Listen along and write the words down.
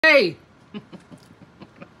Hey!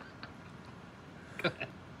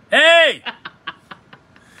 Hey!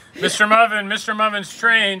 Mr. Muffin's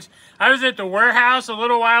Trains. I was at the warehouse a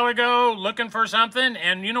little while ago looking for something,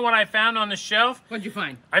 and you know what I found on the shelf? What'd you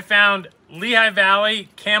find? I found Lehigh Valley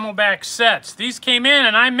Camelback sets. These came in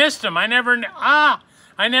and I missed them. I never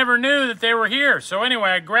knew that they were here. So anyway,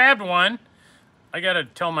 I grabbed one. I gotta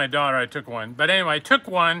tell my daughter I took one. But anyway, I took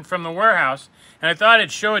one from the warehouse and I thought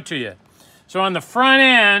I'd show it to you. So on the front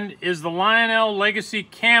end is the Lionel Legacy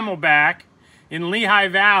Camelback in Lehigh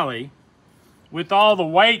Valley with all the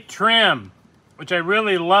white trim, which I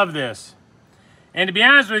really love this. And to be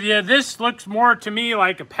honest with you, this looks more to me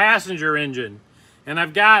like a passenger engine. And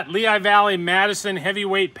I've got Lehigh Valley Madison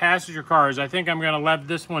heavyweight passenger cars. I think I'm gonna let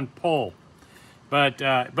this one pull. But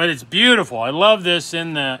it's beautiful. I love this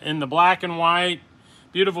in the black and white.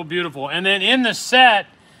 Beautiful, beautiful. And then in the set,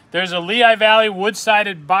 there's a Lehigh Valley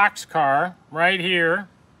wood-sided box car right here.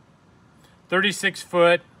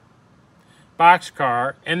 36-foot box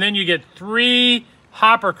car. And then you get 3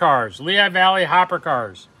 hopper cars, Lehigh Valley hopper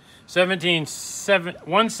cars. 17760,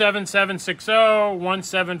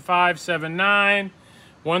 17579,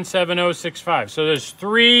 17065. So there's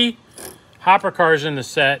 3 hopper cars in the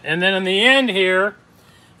set. And then on the end here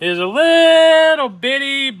is a little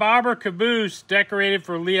bitty bobber caboose decorated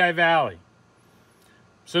for Lehigh Valley.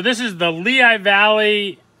 So this is the Lehigh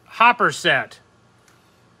Valley hopper set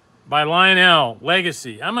by Lionel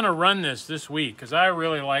Legacy. I'm gonna run this week because I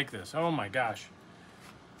really like this. Oh my gosh.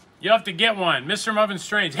 You'll have to get one. MrMuffin's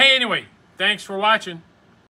Trains. Hey, anyway, thanks for watching.